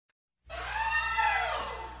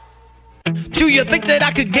Do you think that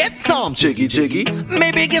I could get some chicky chicky?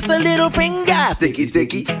 Maybe get a little finger sticky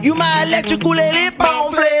sticky. You my electrical lip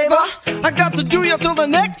on flavor. I got to do you till the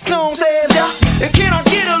next song says ya. And can I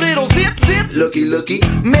get a little zip zip? Looky looky.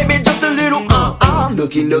 Maybe just a little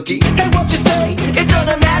looky looky. Hey, what you say? It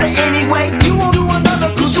doesn't matter anyway. You won't do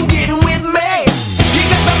another cause you getting with me. You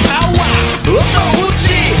got the power of the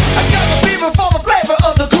hoochie. I got the fever for the flavor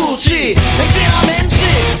of the cool chick. And then I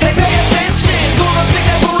mention, hey pay attention. Gonna take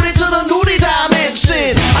that booty to the nudie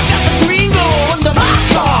dimension. I got the green glow under my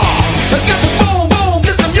car. I got the boom boom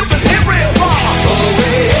system you can hear real far. Oh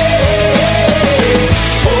hey,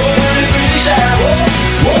 oh pretty pretty shy.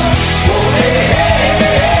 Oh hey,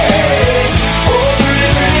 oh pretty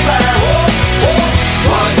pretty fly. Oh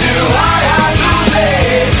what do I have to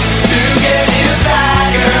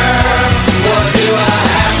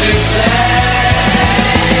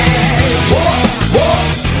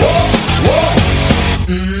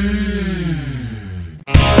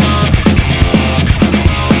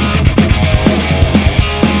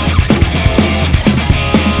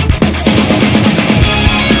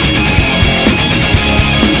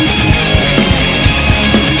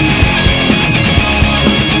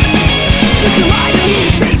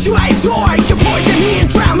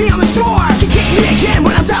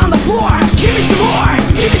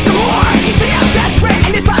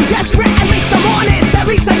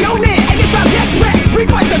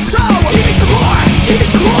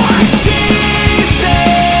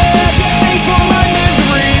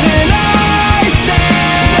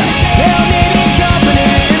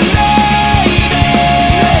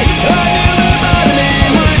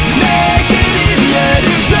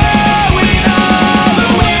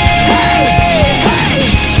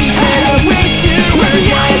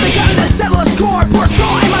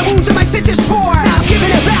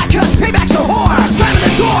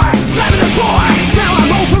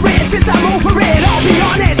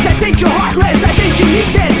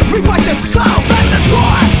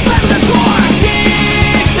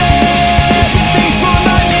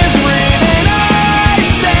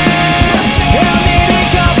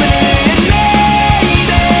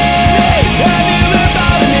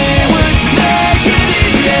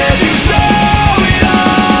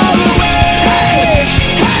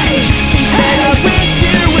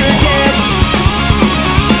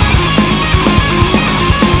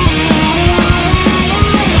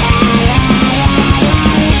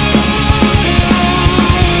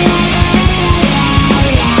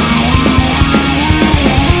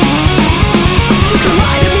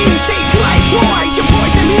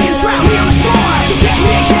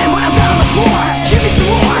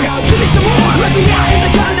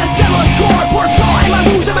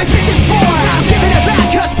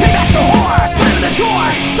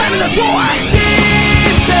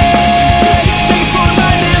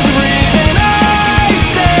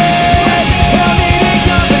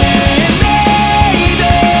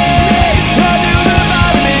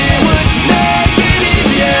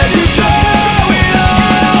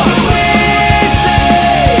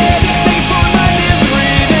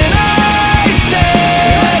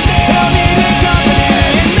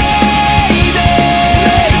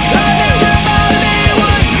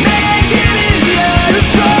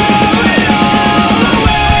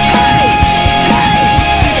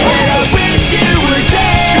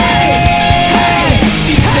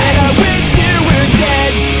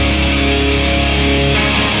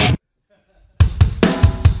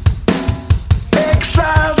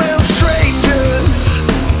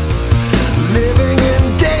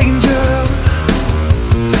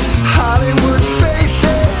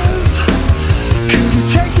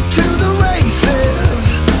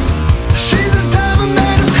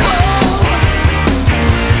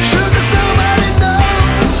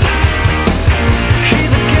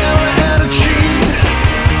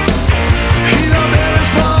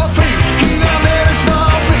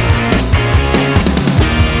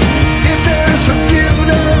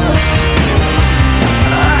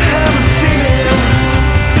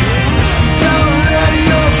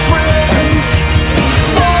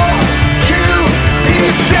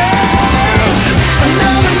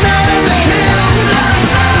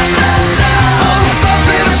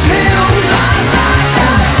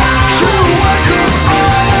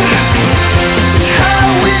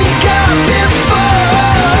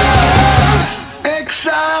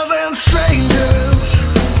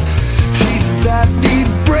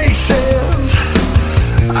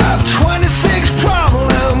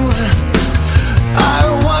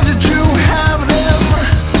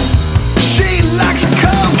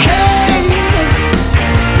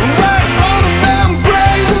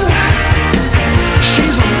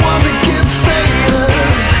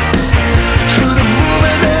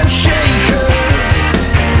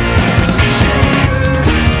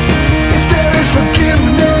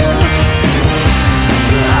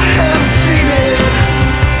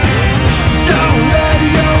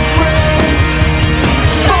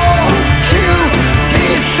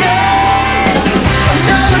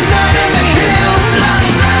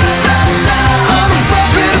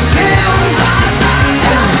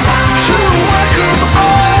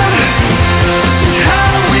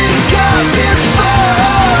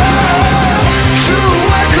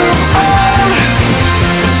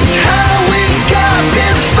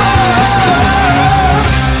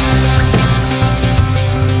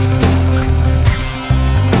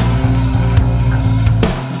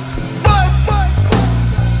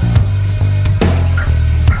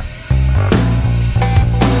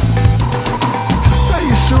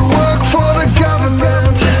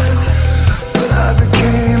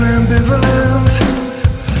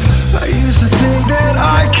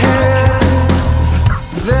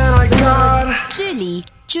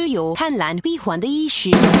灿烂辉煌的伊始。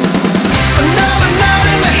 Another night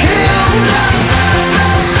in the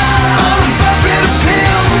hills.